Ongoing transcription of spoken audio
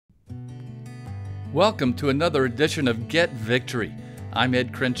Welcome to another edition of Get Victory. I'm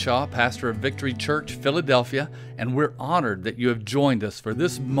Ed Crenshaw, pastor of Victory Church, Philadelphia, and we're honored that you have joined us for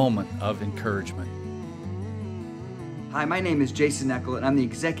this moment of encouragement. Hi, my name is Jason Neckel, and I'm the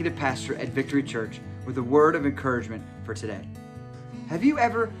executive pastor at Victory Church with a word of encouragement for today. Have you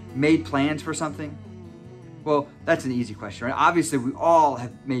ever made plans for something? Well, that's an easy question, right? Obviously, we all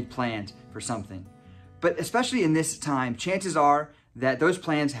have made plans for something. But especially in this time, chances are that those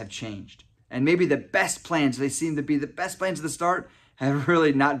plans have changed. And maybe the best plans, they seem to be the best plans at the start, have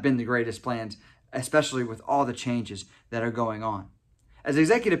really not been the greatest plans, especially with all the changes that are going on. As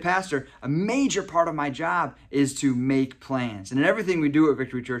executive pastor, a major part of my job is to make plans. And in everything we do at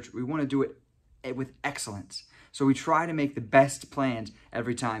Victory Church, we want to do it with excellence. So we try to make the best plans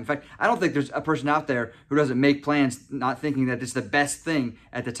every time. In fact, I don't think there's a person out there who doesn't make plans not thinking that it's the best thing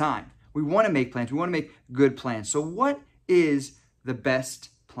at the time. We want to make plans. We want to make good plans. So what is the best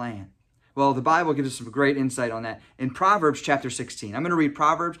plan? Well, the Bible gives us some great insight on that. In Proverbs chapter 16, I'm going to read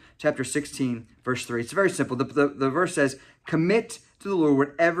Proverbs chapter 16, verse 3. It's very simple. The verse says, "Commit to the Lord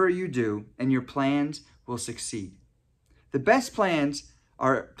whatever you do, and your plans will succeed." The best plans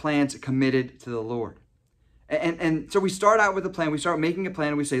are plans committed to the Lord. And so we start out with a plan. We start making a plan,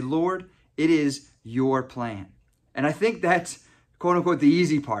 and we say, "Lord, it is your plan." And I think that's, quote unquote, the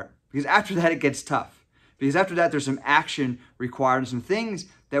easy part, because after that, it gets tough. Because after that, there's some action required and some things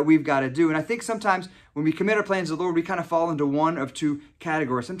that we've got to do. And I think sometimes when we commit our plans to the Lord, we kind of fall into one of two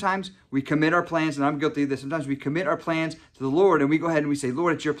categories. Sometimes we commit our plans, and I'm guilty of this. Sometimes we commit our plans to the Lord, and we go ahead and we say,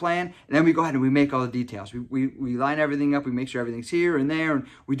 "Lord, it's your plan." And then we go ahead and we make all the details. We line everything up. We make sure everything's here and there, and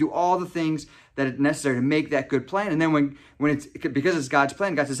we do all the things that are necessary to make that good plan. And then when it's, because it's God's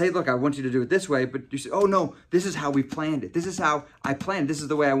plan, God says, "Hey, look, I want you to do it this way." But you say, "Oh no, this is how we planned it. This is how I planned. This is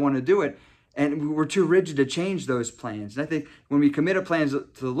the way I want to do it." And we're too rigid to change those plans. And I think when we commit our plans to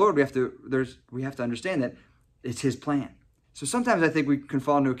the Lord, we have to understand that it's His plan. So sometimes I think we can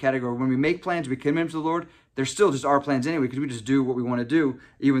fall into a category when we make plans, we commit them to the Lord. They're still just our plans anyway, because we just do what we want to do,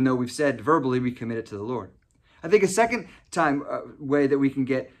 even though we've said verbally we commit it to the Lord. I think a second way that we can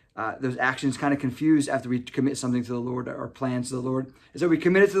get those actions kind of confused after we commit something to the Lord, or plans to the Lord, is that we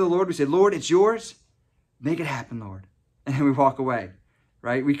commit it to the Lord. We say, "Lord, it's yours. Make it happen, Lord." And then we walk away.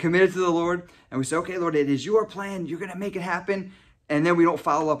 Right? We commit it to the Lord, and we say, "Okay, Lord, it is your plan. You're going to make it happen." And then we don't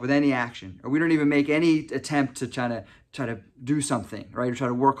follow up with any action, or we don't even make any attempt to try to do something, right? Or try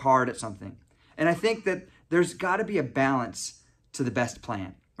to work hard at something. And I think that there's got to be a balance to the best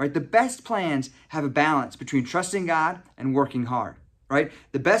plan, right? The best plans have a balance between trusting God and working hard, right?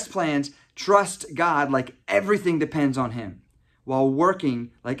 The best plans trust God like everything depends on Him, while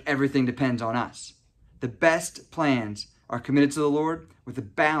working like everything depends on us. The best plans are committed to the Lord with a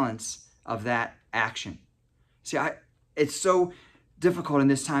balance of that action. See, it's so difficult in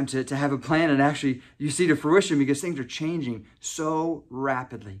this time to have a plan and actually you see to fruition, because things are changing so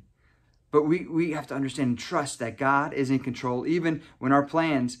rapidly. But we have to understand and trust that God is in control even when our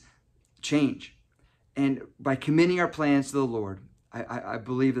plans change. And by committing our plans to the Lord, I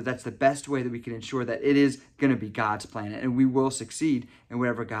believe that that's the best way that we can ensure that it is going to be God's plan, and we will succeed in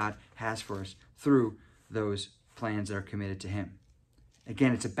whatever God has for us through those plans that are committed to Him.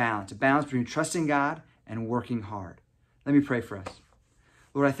 Again, it's a balance between trusting God and working hard. Let me pray for us.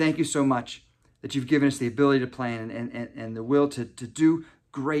 Lord, I thank you so much that you've given us the ability to plan and the will to do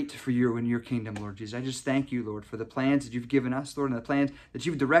great for you in your kingdom, Lord Jesus. I just thank you, Lord, for the plans that you've given us, Lord, and the plans that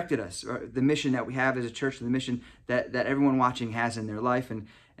you've directed us, or the mission that we have as a church, and the mission that everyone watching has in their life, and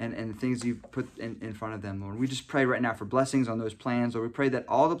the things you've put in front of them, Lord. We just pray right now for blessings on those plans, Lord. We pray that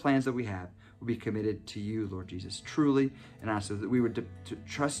all the plans that we have will be committed to you, Lord Jesus, truly and honestly, that we would to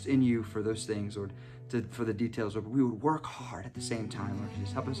trust in you for those things, Lord, for the details, Lord. We would work hard at the same time, Lord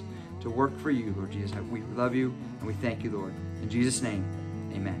Jesus. Help us to work for you, Lord Jesus. We love you and we thank you, Lord. In Jesus' name,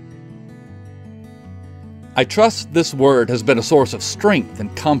 amen. I trust this word has been a source of strength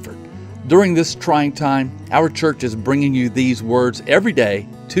and comfort. During this trying time, our church is bringing you these words every day,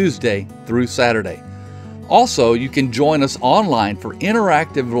 Tuesday through Saturday. Also, you can join us online for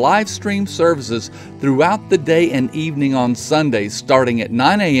interactive live stream services throughout the day and evening on Sundays starting at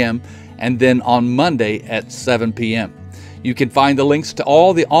 9 a.m. and then on Monday at 7 p.m. You can find the links to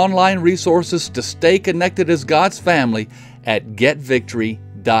all the online resources to stay connected as God's family at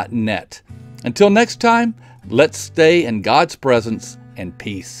getvictory.net. Until next time, let's stay in God's presence and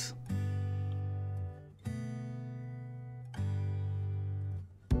peace.